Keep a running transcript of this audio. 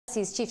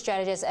He's chief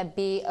strategist at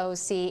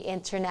BOC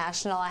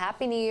International.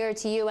 Happy New Year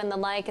to you and the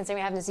like,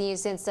 considering we haven't seen you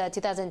since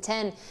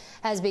 2010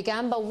 has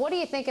begun. But what do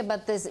you think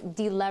about this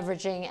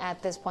deleveraging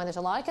at this point? There's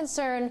a lot of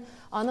concern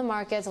on the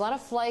markets, a lot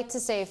of flight to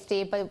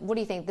safety. But what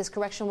do you think? This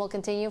correction will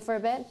continue for a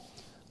bit?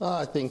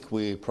 I think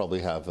we probably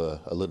have a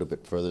little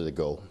bit further to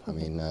go. I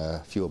mean,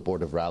 a few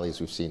abortive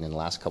rallies we've seen in the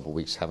last couple of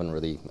weeks haven't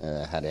really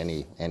had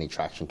any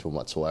traction to them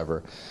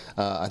whatsoever.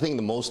 I think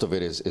the most of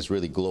it is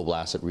really global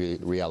asset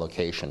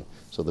reallocation.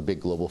 So the big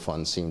global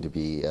funds seem to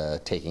be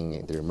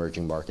taking their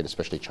emerging market,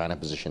 especially China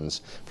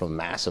positions, from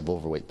massive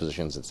overweight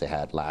positions that they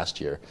had last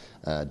year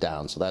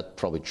down. So that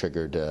probably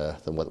triggered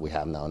what we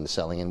have now in the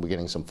selling, and we're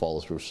getting some follow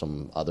through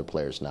some other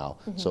players now.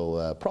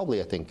 So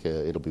probably I think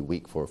it'll be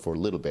weak for a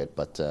little bit,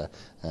 but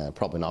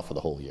probably not for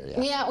the whole year.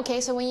 Yeah, okay,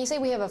 so when you say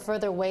we have a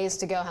further ways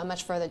to go, how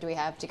much further do we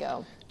have to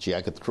go? Gee,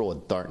 I could throw a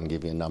dart and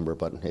give you a number,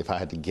 but if I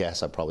had to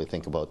guess, I'd probably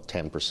think about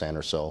 10%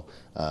 or so.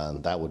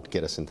 That would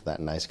get us into that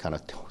nice kind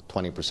of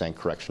 20%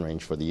 correction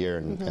range for the year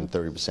and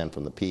 30%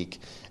 from the peak.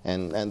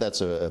 And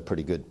that's a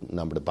pretty good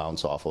number to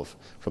bounce off of.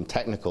 From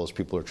technicals,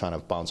 people are trying to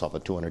bounce off a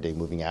 200-day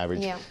moving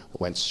average. Yeah.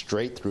 Went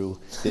straight through,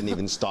 didn't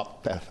even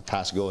stop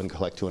past go and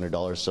collect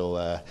 $200. So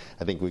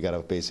I think we got to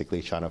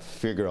basically trying to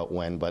figure out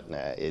when, but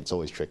it's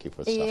always tricky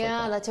for stuff like that.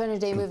 Yeah, that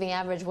 200-day moving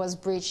average was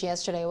breached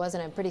yesterday,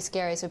 wasn't it? Pretty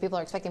scary. So people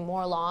are expecting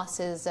more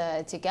losses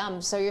to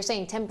come. So you're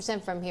saying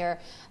 10% from here,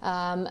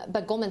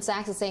 but Goldman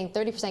Sachs is saying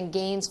 30%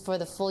 gains for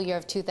the full year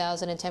of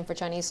 2010 for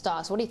Chinese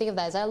stocks. What do you think of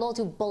that? Is that a little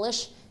too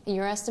bullish in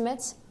your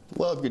estimates?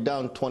 Well, if you're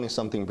down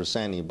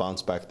 20-something%, you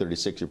bounce back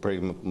 36, you're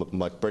pretty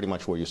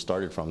much where you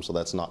started from, so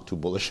that's not too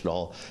bullish at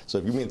all. So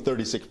if you mean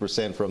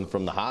 36%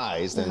 from the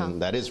highs, then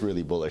that is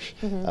really bullish.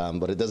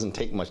 But it doesn't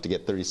take much to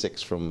get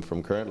 36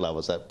 from current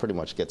levels. That pretty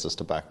much gets us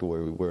back to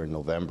where we were in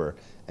November.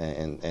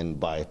 And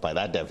by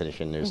that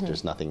definition,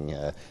 there's nothing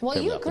well,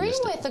 you agree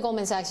with the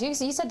Goldman Sachs. You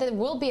said that there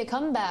will be a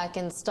comeback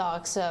in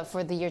stocks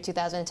for the year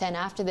 2010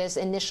 after this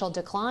initial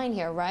decline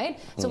here, right?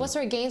 So what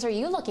sort of gains are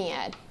you looking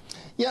at?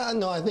 Yeah,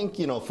 no, I think,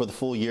 for the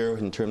full year,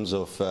 in terms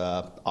of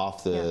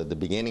off the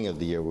beginning of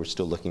the year, we're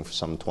still looking for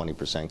some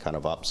 20% kind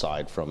of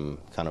upside from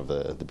kind of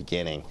the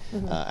beginning.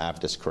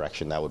 After this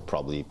correction, that would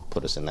probably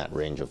put us in that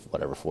range of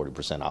whatever,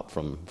 40% up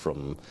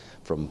from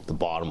the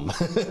bottom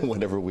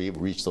whenever we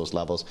reach those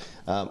levels.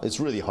 It's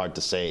really hard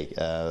to say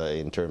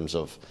in terms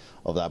of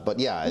that. But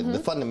yeah, the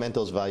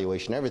fundamentals,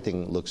 valuation,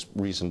 everything looks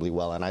reasonably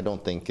well. And I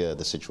don't think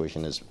the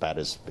situation is bad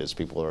as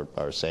people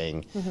are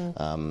saying,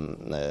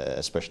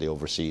 especially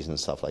overseas and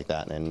stuff like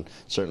that. And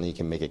certainly you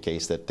can make a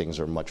case that things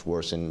are much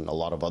worse in a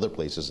lot of other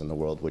places in the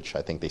world, which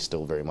I think they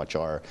still very much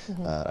are.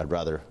 I'd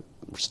rather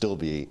still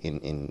be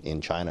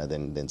in China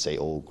than say,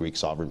 Greek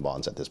sovereign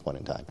bonds at this point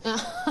in time.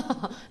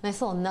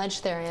 Nice little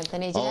nudge there,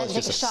 Anthony. You had to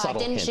take a shot,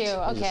 didn't you?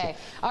 Okay.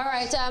 All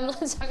right.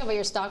 Let's talk about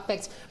your stock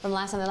picks from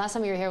last time. The last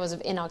time you were here was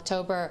in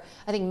October,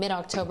 I think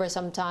mid-October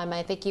sometime.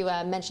 I think you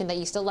mentioned that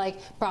you still like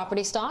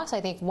property stocks.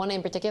 I think one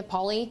in particular,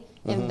 Poly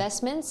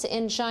Investments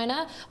in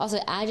China. Also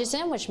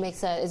Agisen, which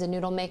is a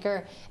noodle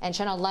maker, and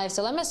China Life.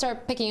 So let me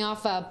start picking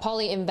off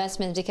Poly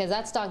Investments because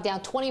that stock down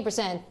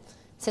 20%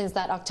 since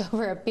that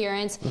October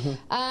appearance. People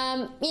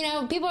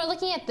are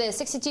looking at this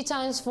 62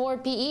 times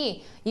forward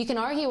PE. You can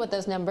argue with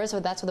those numbers,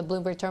 but that's what the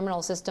Bloomberg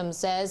terminal system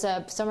says.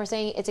 Some are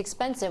saying it's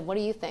expensive. What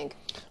do you think?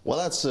 Well,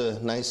 that's a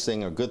nice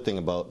thing or good thing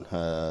about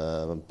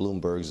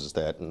Bloomberg's is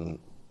that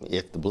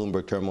if the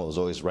Bloomberg terminal was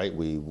always right,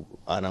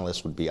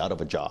 analysts would be out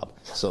of a job.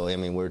 So, I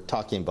mean, we're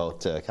talking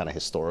about kind of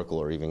historical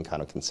or even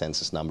kind of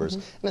consensus numbers,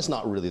 and it's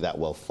not really that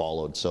well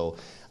followed. So,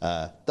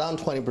 down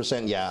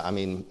 20%, yeah, I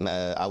mean,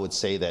 I would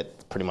say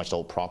that pretty much the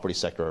whole property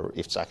sector,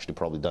 it's actually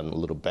probably done a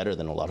little better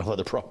than a lot of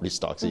other property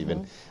stocks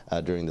even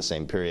during the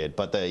same period.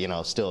 But,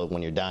 still,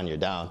 when you're down, you're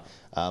down.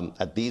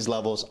 At these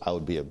levels, I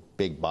would be a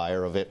big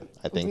buyer of it.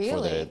 I think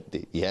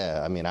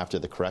after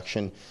the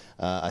correction,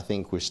 I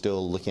think we're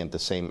still looking at the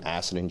same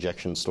asset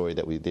injection story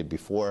that we did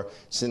before.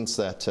 Since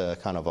that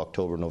kind of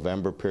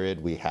October-November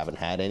period, we haven't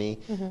had any.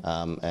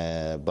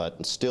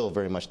 But still,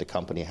 very much the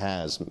company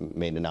has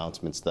made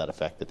announcements to that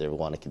effect that they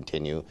want to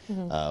continue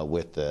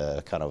with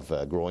kind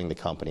of growing the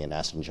company and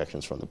asset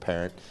injections from the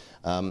parent.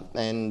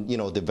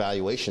 The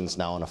valuations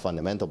now on a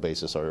fundamental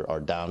basis are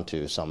down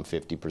to some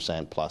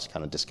 50% plus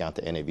kind of discount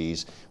to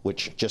NAVs,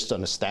 which just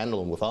on a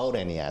standalone without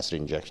any asset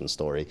injection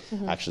story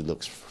actually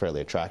looks fairly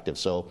attractive.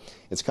 So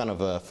it's kind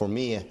of, for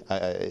me,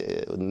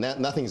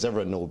 nothing's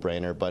ever a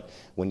no-brainer, but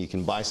when you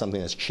can buy something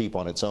that's cheap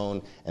on its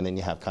own and then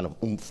you have kind of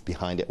oomph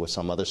behind it with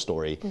some other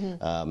story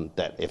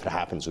that if it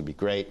happens would be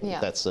great,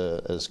 that's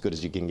as good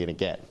as you can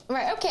get.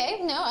 Right,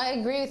 okay, no, I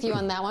agree with you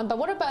on that one. But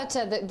what about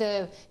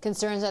the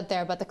concerns out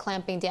there about the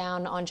clamping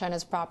down on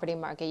China's property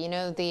market?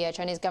 The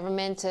Chinese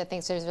government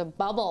thinks there's a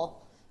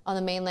bubble on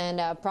the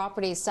mainland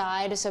property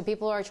side, so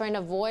people are trying to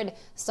avoid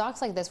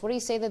stocks like this. What do you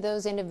say to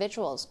those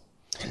individuals?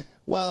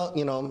 Well,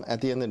 at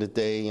the end of the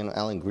day,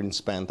 Alan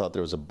Greenspan thought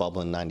there was a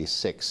bubble in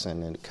 '96,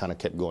 and it kind of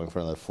kept going for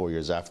another 4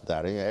 years after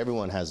that.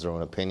 Everyone has their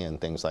own opinion,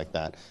 things like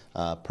that.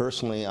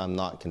 Personally, I'm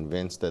not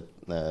convinced that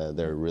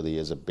there really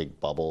is a big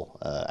bubble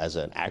as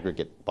an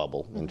aggregate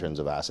bubble in terms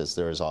of assets.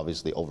 There is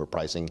obviously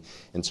overpricing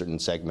in certain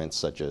segments,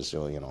 such as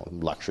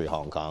luxury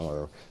Hong Kong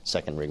or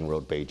second ring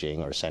road Beijing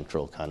or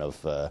central kind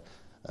of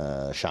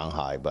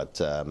Shanghai, but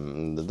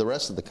the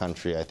rest of the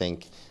country, I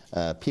think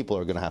people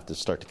are going to have to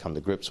start to come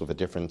to grips with a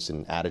difference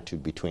in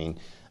attitude between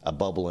a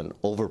bubble and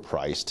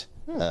overpriced,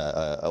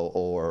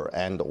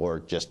 or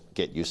just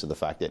get used to the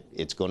fact that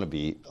it's going to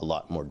be a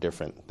lot more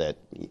different. That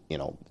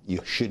you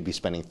should be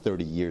spending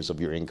 30 years of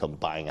your income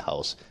buying a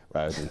house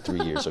rather than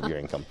 3 years of your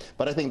income.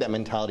 But I think that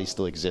mentality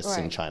still exists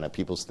in China.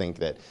 People think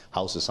that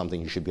house is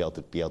something you should be able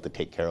to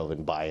take care of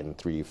and buy in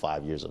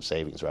 3-5 years of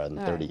savings rather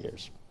than 30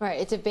 years. Right,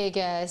 it's a big,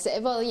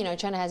 well,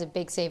 China has a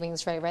big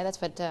savings rate, right?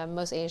 That's what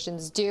most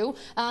Asians do.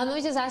 Let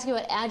me just ask you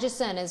about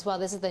Ajisen as well.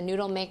 This is the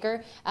noodle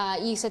maker.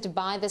 You said to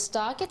buy this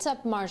stock. It's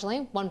up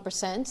marginally,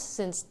 1%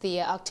 since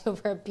the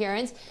October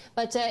appearance.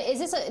 But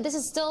this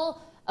is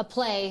still a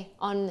play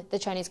on the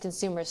Chinese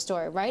consumer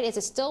story, right? Is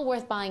it still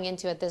worth buying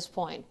into at this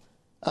point?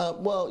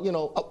 Well,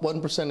 up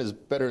 1% is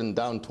better than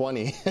down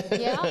 20.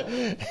 Yeah.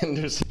 And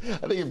I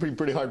think it'd be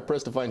pretty hard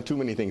pressed to find too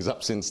many things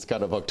up since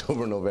kind of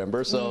October,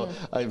 November. So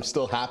I'm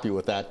still happy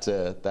with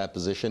that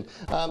position.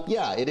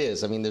 Yeah, it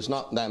is. I mean, there's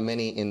not that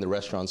many in the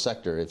restaurant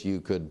sector. If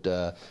you could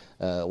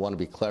want to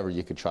be clever,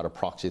 you could try to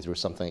proxy through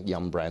something like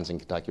Yum Brands and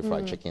Kentucky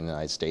Fried Chicken in the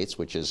United States,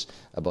 which is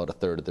about a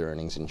third of their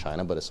earnings in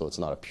China, so it's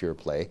not a pure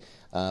play.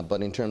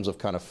 But in terms of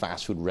kind of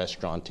fast food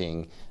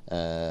restauranting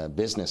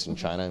business in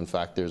China, in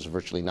fact, there's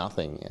virtually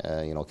nothing.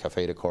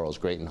 Café de Coral is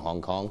great in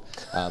Hong Kong,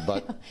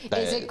 but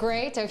is it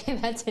great? Okay,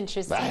 that's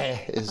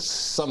interesting.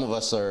 Some of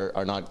us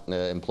are not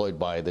employed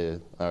by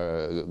the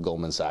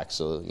Goldman Sachs,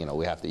 so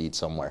we have to eat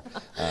somewhere.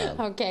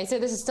 Okay, so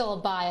this is still a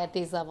buy at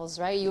these levels,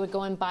 right? You would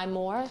go and buy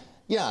more?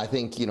 Yeah, I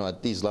think,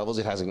 at these levels,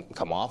 it hasn't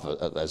come off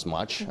as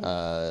much.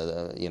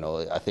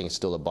 I think it's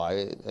still a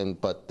buy,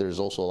 but there's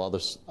also a lot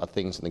of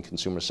things in the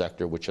consumer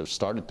sector which have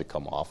started to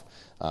come off,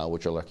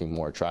 which are looking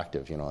more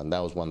attractive, and that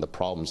was one of the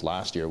problems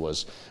last year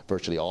was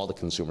virtually all the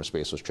consumer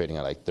space was trading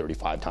at like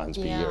 35 times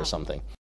PE or something.